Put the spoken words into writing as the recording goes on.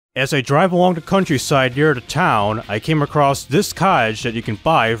As I drive along the countryside near the town, I came across this cottage that you can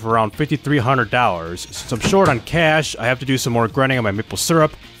buy for around $5,300. Since I'm short on cash, I have to do some more grinding on my maple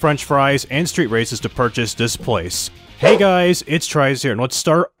syrup, french fries, and street races to purchase this place. Hey guys, it's TRIZE here, and let's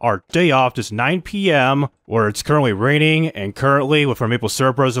start our day off this 9 p.m. where it's currently raining, and currently with our maple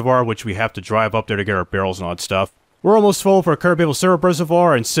syrup reservoir, which we have to drive up there to get our barrels and all that stuff. We're almost full for our current maple syrup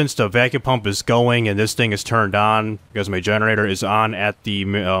reservoir, and since the vacuum pump is going and this thing is turned on, because my generator is on at the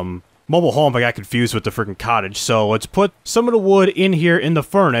mobile home, I got confused with the freaking cottage. So let's put some of the wood in here in the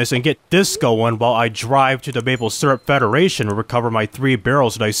furnace and get this going while I drive to the Maple Syrup Federation to recover my 3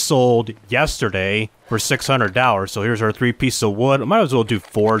 barrels that I sold yesterday for $600. So here's our 3 pieces of wood. I might as well do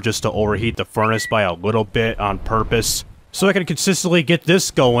 4 just to overheat the furnace by a little bit on purpose, so I can consistently get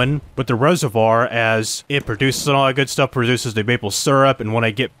this going with the reservoir as it produces and all that good stuff, produces the maple syrup, and when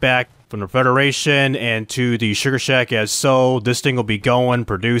I get back from the Federation and to the Sugar Shack as so, this thing will be going,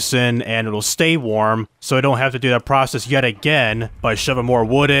 producing, and it'll stay warm, so I don't have to do that process yet again by shoving more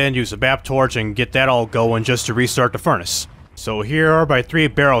wood in, use a map torch, and get that all going just to restart the furnace. So here are my 3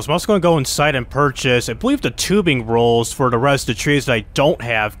 barrels. I'm also going to go inside and purchase, I believe, the tubing rolls for the rest of the trees that I don't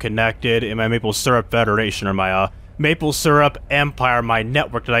have connected in my Maple Syrup Federation, or my Maple Syrup Empire, my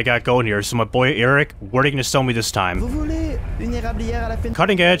network that I got going here. So my boy Eric, what are you going to sell me this time?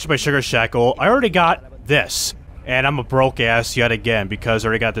 Cutting Edge by Sugar Shack. I already got this, and I'm a broke ass yet again because I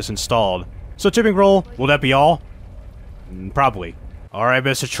already got this installed. So tubing roll, will that be all? Probably. Alright,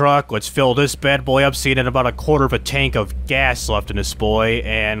 Mr. Truck, let's fill this bad boy up, seeing about a quarter of a tank of gas left in this boy.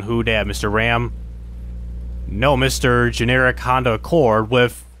 And who dat, Mr. Ram? No, Mr. Generic Honda Accord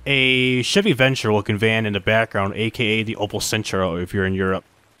with a Chevy Venture looking van in the background, aka the Opel Centro if you're in Europe.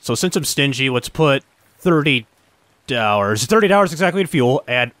 So since I'm stingy, let's put $30. $30 exactly to fuel,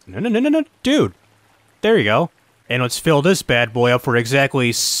 add... No, dude. There you go. And let's fill this bad boy up for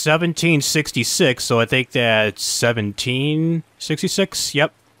exactly $17.66, so I think that's $17.66?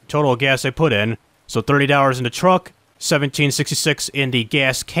 Yep. Total gas I put in. So $30 in the truck, $17.66 in the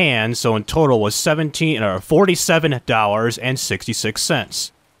gas can, so in total was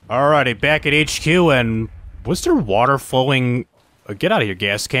 $47.66. Alrighty, back at HQ, and was there water flowing... get out of here,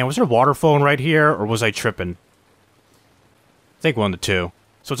 gas can. Was there water flowing right here, or was I tripping? I think one of the two.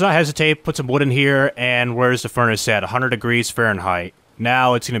 So let's not hesitate, put some wood in here, and where's the furnace at? 100 degrees Fahrenheit.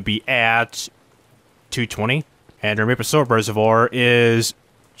 Now it's going to be at 220, and our maple syrup reservoir is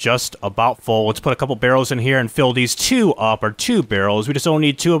just about full. Let's put a couple barrels in here and fill these 2 up, or 2 barrels. We just only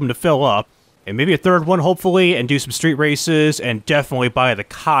need 2 of them to fill up. And maybe a 3rd one, hopefully, and do some street races, and definitely buy the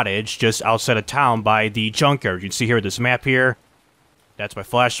cottage just outside of town by the Junkyard. You can see here with this map here. That's my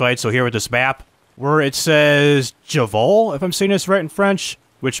flashlight. So here with this map, where it says Javol, if I'm saying this right in French,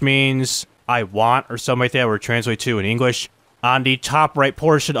 which means I want, or something like that, or translate to in English. On the top right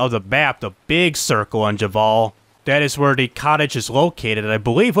portion of the map, the big circle on Javol, that is where the cottage is located. And I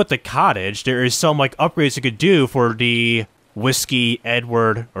believe with the cottage, there is some like upgrades you could do for the Whiskey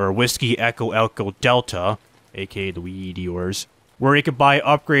Edward, or Whiskey Echo Echo Delta, aka the weed yours, where you can buy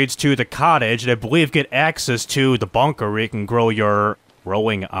upgrades to the cottage, and I believe get access to the bunker where you can grow your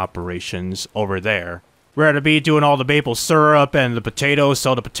growing operations over there. We're going to be doing all the maple syrup and the potatoes,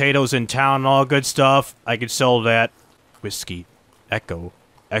 sell the potatoes in town and all good stuff. I could sell that Whiskey Echo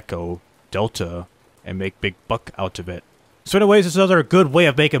Echo Delta and make big buck out of it. So anyways, it's another good way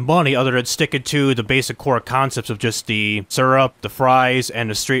of making money other than sticking to the basic core concepts of just the syrup, the fries, and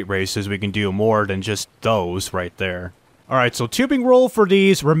the street races. We can do more than just those right there. Alright, so tubing roll for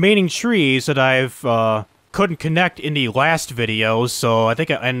these remaining trees that I've couldn't connect in the last video, so I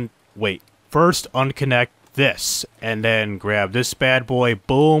think wait, first unconnect this, and then grab this bad boy,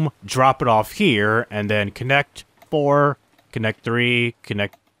 boom, drop it off here, and then connect 4, connect 3,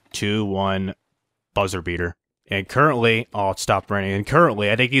 connect 2, 1, buzzer beater. And currently, oh, it stopped raining. And currently,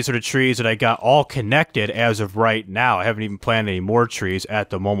 I think these are the trees that I got all connected as of right now. I haven't even planted any more trees at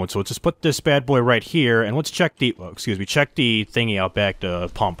the moment. So let's just put this bad boy right here, and let's check the, check the thingy out back, the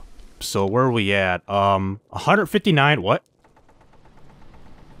pump. So where are we at? 159, what?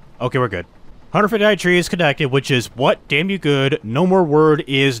 Okay, we're good. 159 trees connected, which is what? Damn you good. No more word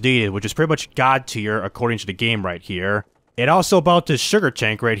is needed, which is pretty much God tier according to the game right here. And also about this sugar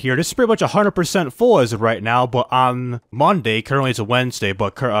tank right here, this is pretty much 100% full as of right now, but on Monday, currently it's a Wednesday,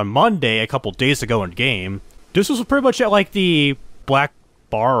 but on Monday, a couple days ago in game, this was pretty much at like the black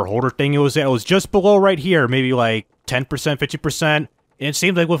bar or holder thing it was at. It was just below right here, maybe like 10%, 50%. And it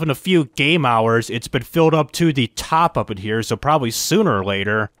seems like within a few game hours, it's been filled up to the top up in here, so probably sooner or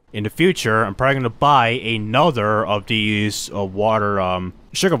later, in the future, I'm probably going to buy another of these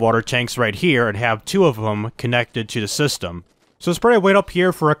sugar water tanks right here and have 2 of them connected to the system. So let's probably wait up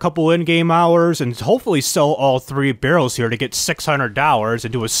here for a couple in-game hours and hopefully sell all 3 barrels here to get $600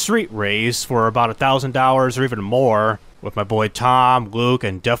 and do a street race for about $1,000 or even more with my boy Tom, Luke,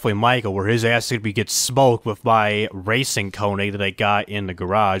 and definitely Michael, where his ass is gonna get smoked with my racing Koenig that I got in the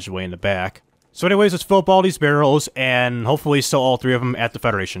garage way in the back. So anyways, let's fill up all these barrels and hopefully sell all 3 of them at the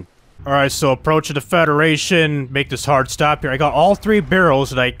Federation. Alright, so approaching the Federation, make this hard stop here. I got all 3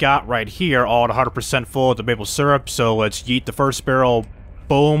 barrels that I got right here, all at 100% full of the maple syrup. So let's yeet the first barrel,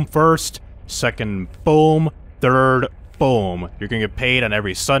 boom, first. Second, boom. Third, boom. You're gonna get paid on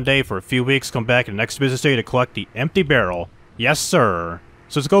every Sunday for a few weeks. Come back the next business day to collect the empty barrel. Yes, sir.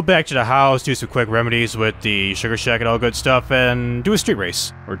 So let's go back to the house, do some quick remedies with the Sugar Shack and all good stuff, and do a street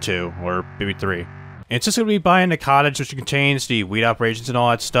race. Or 2, or maybe 3. And it's just going to be buying the cottage, which contains the wheat operations and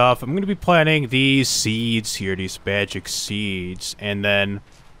all that stuff. I'm going to be planting these seeds here, these magic seeds. And then,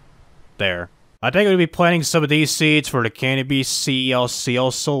 there. I think I'm going to be planting some of these seeds for the cannabis CLC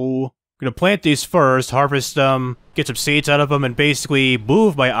also. I'm going to plant these first, harvest them, get some seeds out of them, and basically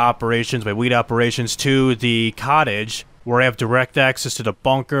move my operations, my wheat operations, to the cottage, where I have direct access to the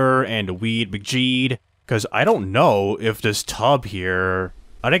bunker and the weed McGeed. Because I don't know if this tub here...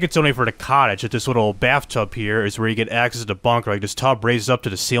 I think it's only for the cottage, that this little bathtub here is where you get access to the bunker. Like, this tub raises up to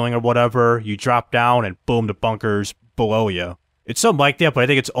the ceiling or whatever, you drop down, and boom, the bunker's below you. It's something like that, but I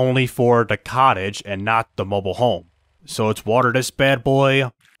think it's only for the cottage and not the mobile home. So let's water this bad boy.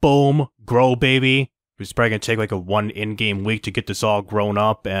 Boom. Grow, baby. It's probably gonna take like a 1 in-game week to get this all grown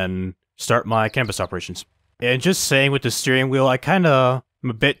up and start my campus operations. And just saying, with the steering wheel, I'm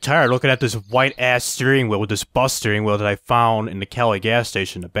a bit tired looking at this white-ass steering wheel with this bus steering wheel that I found in the Cali gas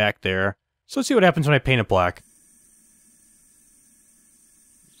station in the back there. So let's see what happens when I paint it black.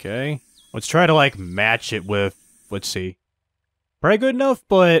 Okay. Let's try to, like, match it with... Let's see. Probably good enough,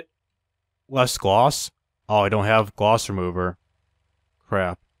 but... less gloss. Oh, I don't have gloss remover.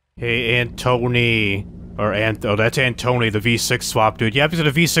 Crap. Hey, Antony. Or oh, that's Antony, the V6 swap dude. Yeah,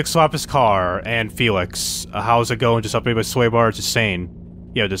 because the V6 swap his car. And Felix. How's it going? Just updated by Sway Bar. It's insane.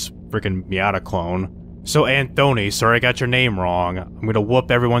 Yeah, this freaking Miata clone. So, Anthony, sorry I got your name wrong. I'm gonna whoop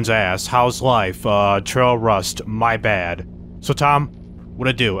everyone's ass. How's life? Trail Rust, my bad. So, Tom, what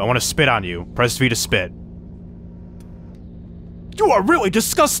I do? I want to spit on you. Press V to spit. You are really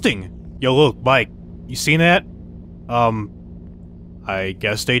disgusting! Yo, look, Mike, you seen that? I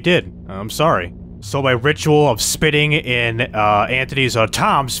guess they did. I'm sorry. So my ritual of spitting in, Anthony's,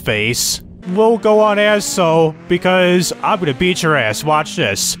 Tom's face will go on as so, because I'm gonna beat your ass. Watch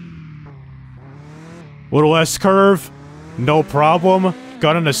this. Little S curve, no problem.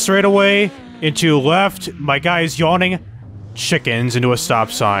 Got on the straightaway, into left, my guy's yawning. Chickens into a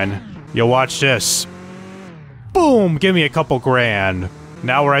stop sign. Yo, watch this. Boom! Give me a couple grand.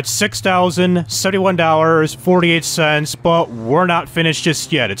 Now we're at $6,071.48, but we're not finished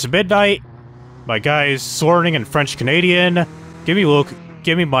just yet. It's midnight. My guy's sorting in French Canadian. Give me Luke.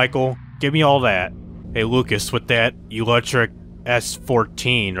 Give me Michael. Give me all that. Hey, Lucas, with that electric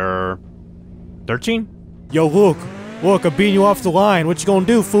S14, or... 13? Yo, Luke. Look, I'm beating you off the line. What you gonna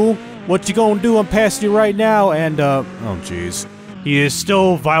do, fool? What you gonna do? I'm passing you right now, and, oh, jeez. He is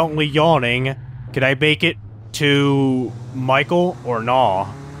still violently yawning. Can I make it to Michael or nah?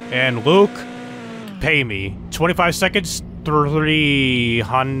 And Luke, pay me. 25 seconds,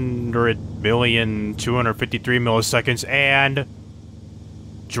 300,253 milliseconds, and...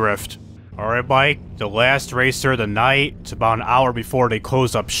 drift. Alright, Mike, the last racer of the night. It's about an hour before they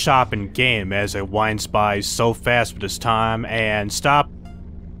close up shop and game as it winds by so fast with this time. And stop.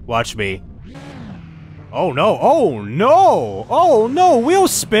 Watch me. Oh no, oh no! Oh no, wheel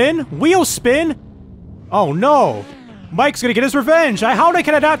spin! Wheel spin! Oh no! Mike's gonna get his revenge! How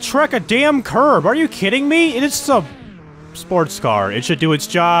can I not track a damn curb? Are you kidding me? It's a sports car. It should do its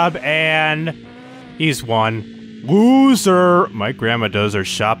job, and he's won. Loser! My grandma does her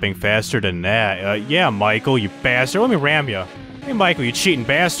shopping faster than that. Yeah, Michael, you bastard. Let me ram you. Hey, Michael, you cheating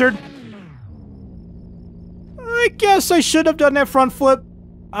bastard. I guess I should have done that front flip.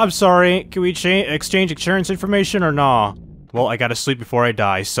 I'm sorry. Can we exchange insurance information or nah? Well, I gotta sleep before I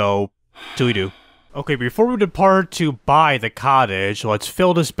die, so... do. Okay, before we depart to buy the cottage, let's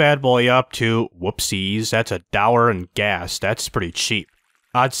fill this bad boy up to... whoopsies, that's $1 in gas. That's pretty cheap.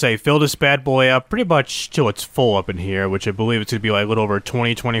 I'd say fill this bad boy up pretty much till it's full up in here, which I believe it's gonna be like a little over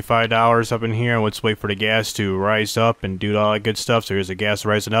 $20-25 up in here. Let's wait for the gas to rise up and do all that good stuff. So here's the gas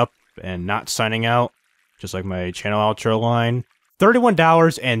rising up and not signing out, just like my channel outro line.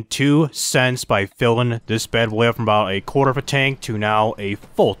 $31.02 by filling this bad boy up from about a quarter of a tank to now a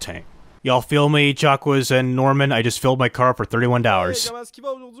full tank. Y'all feel me, Jacques and Norman? I just filled my car up for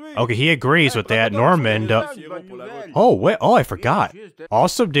 $31. Okay, he agrees with that. Norman, oh, wait, oh, I forgot.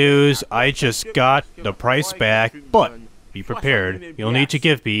 Awesome news, I just got the price back, but be prepared. You'll need to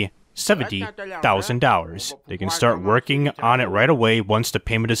give me $70,000. They can start working on it right away once the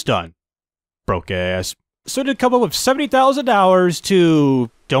payment is done. Broke ass. So to come up with $70,000 to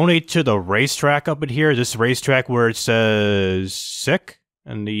donate to the racetrack up in here, this racetrack where it says sick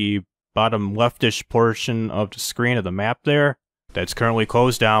in the bottom leftish portion of the screen of the map there, that's currently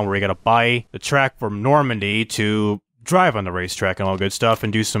closed down, where you gotta buy the track from Normandy to drive on the racetrack and all good stuff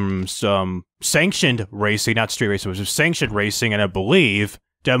and do some sanctioned racing, not street racing, but sanctioned racing, and I believe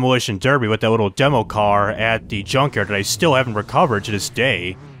Demolition Derby with that little demo car at the junkyard that I still haven't recovered to this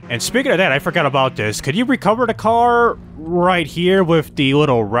day. And speaking of that, I forgot about this. Could you recover the car right here with the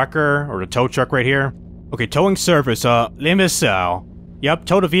little wrecker, or the tow truck right here? Okay, towing service, les messieurs. Yep,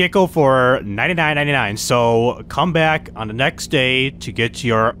 tow the vehicle for $99.99, so come back on the next day to get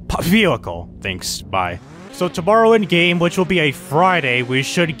your vehicle. Thanks, bye. So tomorrow in game, which will be a Friday, we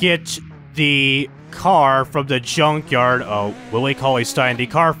should get the car from the junkyard. Willie Cauley Stein, the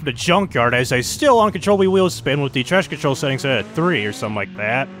car from the junkyard, as I still uncontrollably wheel spin with the trash control settings at 3 or something like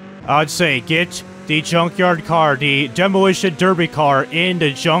that. I'd say get the junkyard car, the Demolition Derby car in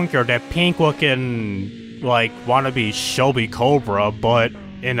the junkyard, that pink looking, like, wannabe Shelby Cobra, but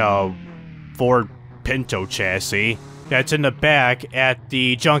in a Ford Pinto chassis. That's in the back at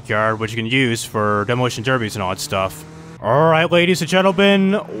the junkyard, which you can use for demolition derbies and all that stuff. Alright, ladies and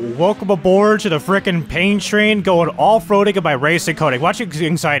gentlemen, welcome aboard to the frickin' pain train, going off-roading in my racing coding. Watch your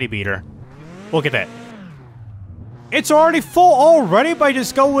anxiety meter. Look at that. It's already full already by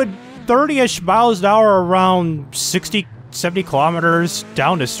just going 30-ish miles an hour around 60, 70 kilometers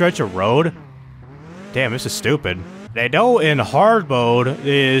down the stretch of road. Damn, this is stupid. I know in hard mode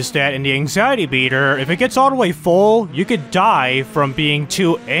is that in the anxiety meter, if it gets all the way full, you could die from being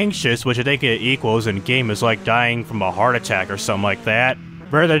too anxious, which I think it equals in game is like dying from a heart attack or something like that.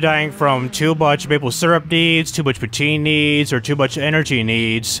 Rather than dying from too much maple syrup needs, too much poutine needs, or too much energy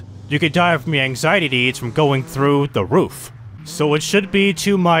needs, you could die from the anxiety needs from going through the roof. So it should be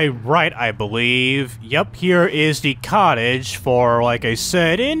to my right, I believe. Yep, here is the cottage for, like I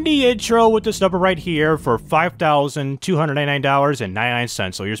said in the intro with this number right here, for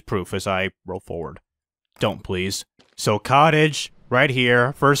 $5,299.99. So here's proof as I roll forward. Don't, please. So cottage, right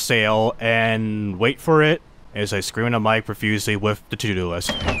here, for sale, and wait for it as I scream in the mic profusely with the to-do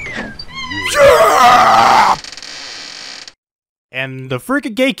list. Yeah! And the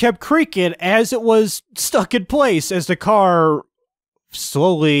freaking gate kept creaking as it was stuck in place as the car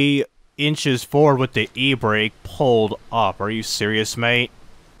slowly inches forward with the e-brake pulled up. Are you serious, mate?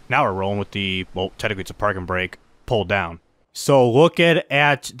 Now we're rolling with the, well, technically it's a parking brake, pulled down. So looking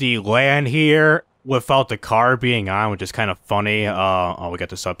at the land here without the car being on, which is kind of funny. Oh, we got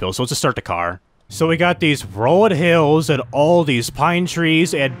this uphill, so let's just start the car. So we got these rolling hills and all these pine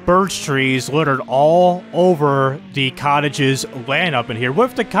trees and birch trees littered all over the cottage's land up in here,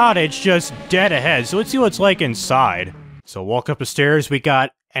 with the cottage just dead ahead. So let's see what it's like inside. So walk up the stairs, we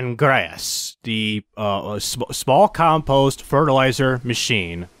got grass, the small compost fertilizer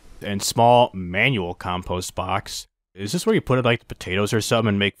machine, and small manual compost box. Is this where you put it like the potatoes or something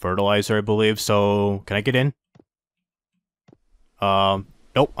and make fertilizer, I believe? So can I get in?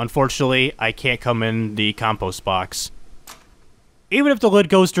 Nope, unfortunately, I can't come in the compost box. Even if the lid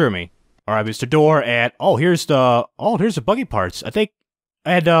goes through me. Alright, Mr. Door at... Oh, here's the buggy parts. I think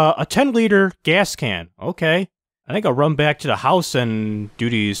I had a 10-liter gas can. Okay. I think I'll run back to the house and do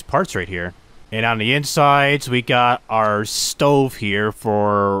these parts right here. And on the insides, we got our stove here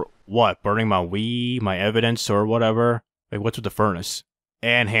for... what? Burning my evidence or whatever? Like, what's with the furnace?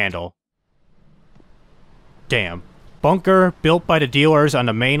 And handle. Damn. Bunker built by the dealers on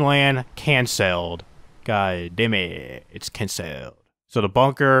the mainland, cancelled. God damn it, it's cancelled. So the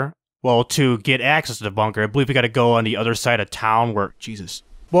bunker, well, to get access to the bunker, I believe we gotta go on the other side of town where, Jesus.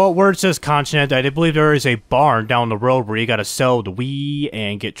 Well, where it says continent, I believe there is a barn down the road where you gotta sell the Wii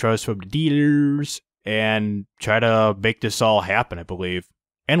and get trust from the dealers and try to make this all happen, I believe.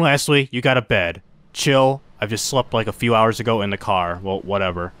 And lastly, you got a bed. Chill, I've just slept like a few hours ago in the car. Well,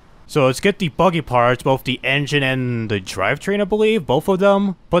 whatever. So let's get the buggy parts, both the engine and the drivetrain, I believe, both of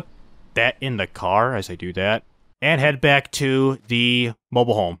them. Put that in the car as I do that. And head back to the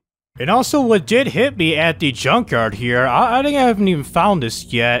mobile home. And also what did hit me at the junkyard here, I think I haven't even found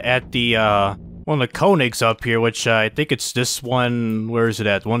this yet, at the, one of the Koenigs up here, which I think it's this one, where is it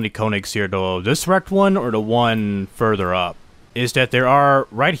at? One of the Koenigs here, though. This wrecked one or the one further up? Is that there are,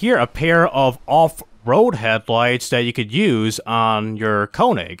 right here, a pair of off-road headlights that you could use on your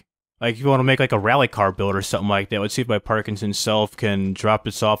Koenig. Like, if you want to make, like, a rally car build or something like that, let's see if my Parkinson self can drop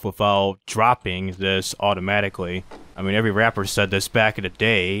this off without dropping this automatically. I mean, every rapper said this back in the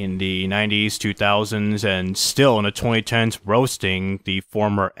day, in the 90s, 2000s, and still in the 2010s, roasting the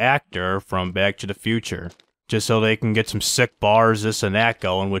former actor from Back to the Future. Just so they can get some sick bars, this and that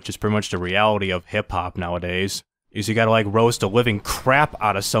going, which is pretty much the reality of hip-hop nowadays. Is you gotta, like, roast a living crap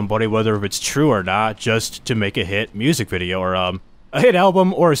out of somebody, whether if it's true or not, just to make a hit music video, or, a hit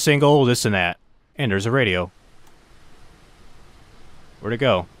album, or a single, this and that. And there's a radio. Where'd it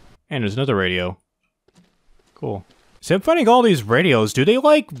go? And there's another radio. Cool. So I'm finding all these radios, do they,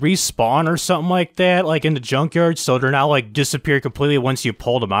 like, respawn or something like that, like, in the junkyard, so they're not, like, disappear completely once you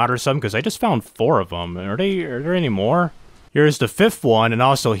pull them out or something? Because I just found 4 of them. Are there any more? Here's the 5th one, and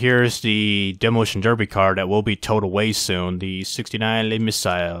also here's the Demolition Derby car that will be towed away soon, the 69 Le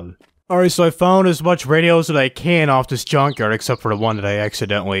Missile. Alright, so I found as much radios that I can off this junkyard, except for the one that I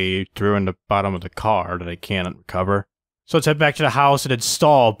accidentally threw in the bottom of the car that I can't recover. So let's head back to the house and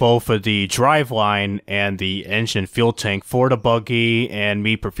install both of the driveline and the engine and fuel tank for the buggy, and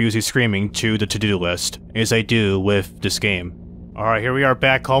me profusely screaming to the to-do list, as I do with this game. Alright, here we are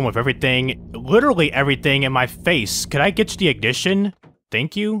back home with everything, literally everything in my face. Can I get to the ignition?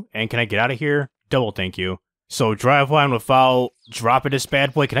 Thank you. And can I get out of here? Double thank you. So driveline without dropping this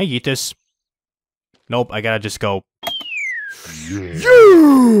bad boy. Can I eat this? Nope, I gotta just go.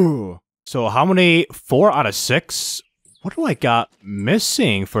 Yeah! So how many? 4 out of 6? What do I got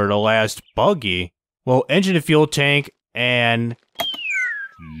missing for the last buggy? Well, engine and fuel tank, and...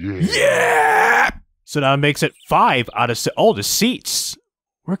 Yeah! So now it makes it 5 out of 6. Oh, the seats!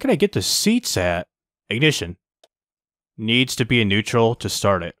 Where can I get the seats at? Ignition. Needs to be in neutral to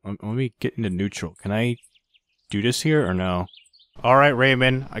start it. Let me get into neutral. Can I do this here or no? Alright,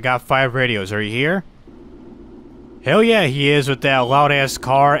 Raymond. I got 5 radios. Are you here? Hell yeah, he is with that loud-ass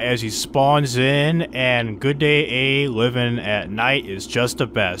car as he spawns in, and good day A, living at night is just the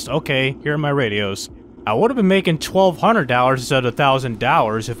best. Okay, here are my radios. I would have been making $1,200 instead of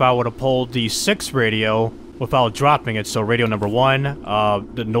 $1,000 if I would have pulled the 6 radio without dropping it. So radio number 1,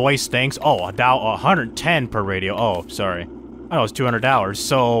 the noise thanks. Oh, $110 per radio. Oh, sorry. I thought it was $200.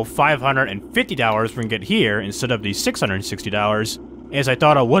 So $550 we can get here instead of the $660 as I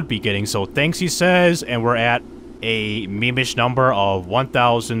thought I would be getting. So thanks, he says, and we're at a meme-ish number of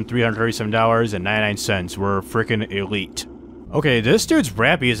 $1,337.99. We're freaking elite. Okay, this dude's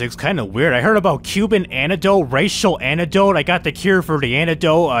rap music's kind of weird. I heard about Cuban antidote, racial antidote. I got the cure for the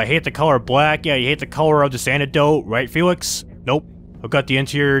antidote. I hate the color black. Yeah, you hate the color of this antidote, right, Felix? Nope. I've got the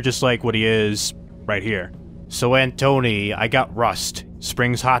interior just like what he is right here. So, Antony, I got rust.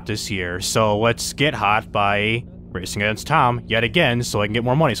 Spring's hot this year, so let's get hot by racing against Tom yet again so I can get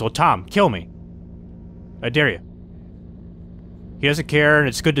more money. So, Tom, kill me. I dare you. He doesn't care, and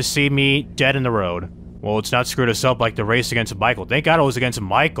it's good to see me dead in the road. Well, it's not screwed us up like the race against Michael. Thank God it was against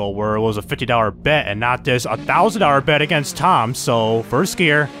Michael, where it was a $50 bet, and not this $1,000 bet against Tom. So, first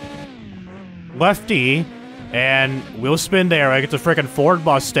gear, lefty, and wheel spin there. I get the frickin' Ford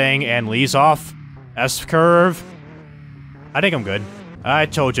Mustang, and Lee's off. S-curve. I think I'm good. I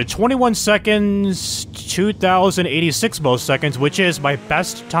told you, 21 seconds, 2,086 milliseconds, which is my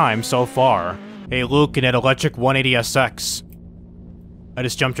best time so far. Hey, Luke, in that electric 180SX. I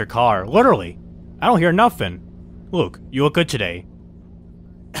just jumped your car. Literally. I don't hear nothing. Luke, you look good today.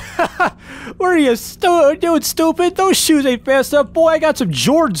 What are you doing, stupid? Those shoes ain't fast enough. Boy, I got some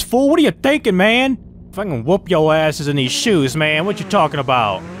Jordans, fool. What are you thinking, man? If I can whoop your asses in these shoes, man, what you talking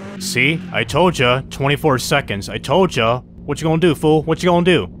about? See? I told ya. 24 seconds. I told ya. What you gonna do, fool? What you gonna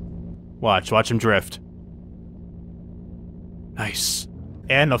do? Watch him drift. Nice.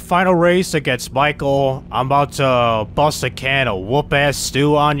 And the final race against Michael, I'm about to bust a can of whoop-ass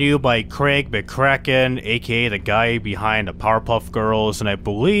stew on you by Craig McCracken, aka the guy behind the Powerpuff Girls, and I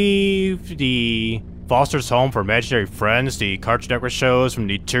believe the Foster's Home for Imaginary Friends, the Cartoon Network shows from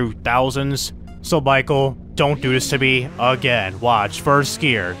the 2000s. So Michael, don't do this to me again. Watch, first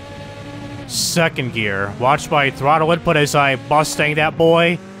gear. Second gear. Watch my throttle input as I Mustang that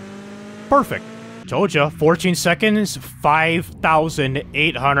boy. Perfect. Told ya, 14 seconds,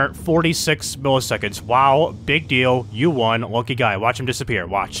 5,846 milliseconds. Wow, big deal. You won. Lucky guy. Watch him disappear.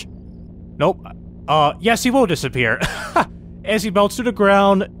 Watch. Nope. Yes, he will disappear. As he melts to the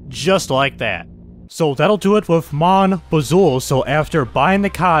ground, just like that. So that'll do it with Mon Bazou. So after buying the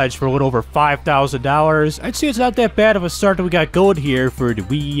cottage for a little over $5,000, I'd say it's not that bad of a start that we got going here for the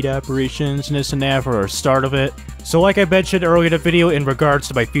weed operations and this and that for our start of it. So like I mentioned earlier in the video in regards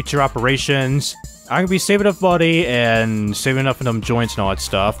to my future operations, I'm going to be saving enough money and saving enough of them joints and all that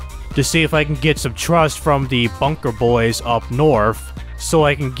stuff to see if I can get some trust from the bunker boys up north so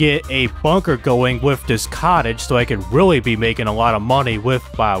I can get a bunker going with this cottage so I can really be making a lot of money with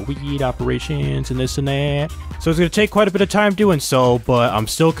my weed operations and this and that. So it's going to take quite a bit of time doing so, but I'm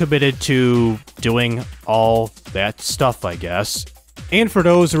still committed to doing all that stuff, I guess. And for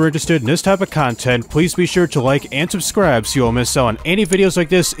those who are interested in this type of content, please be sure to like and subscribe so you won't miss out on any videos like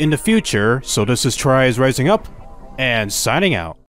this in the future. So this is TRIZE Rising Up, and signing out.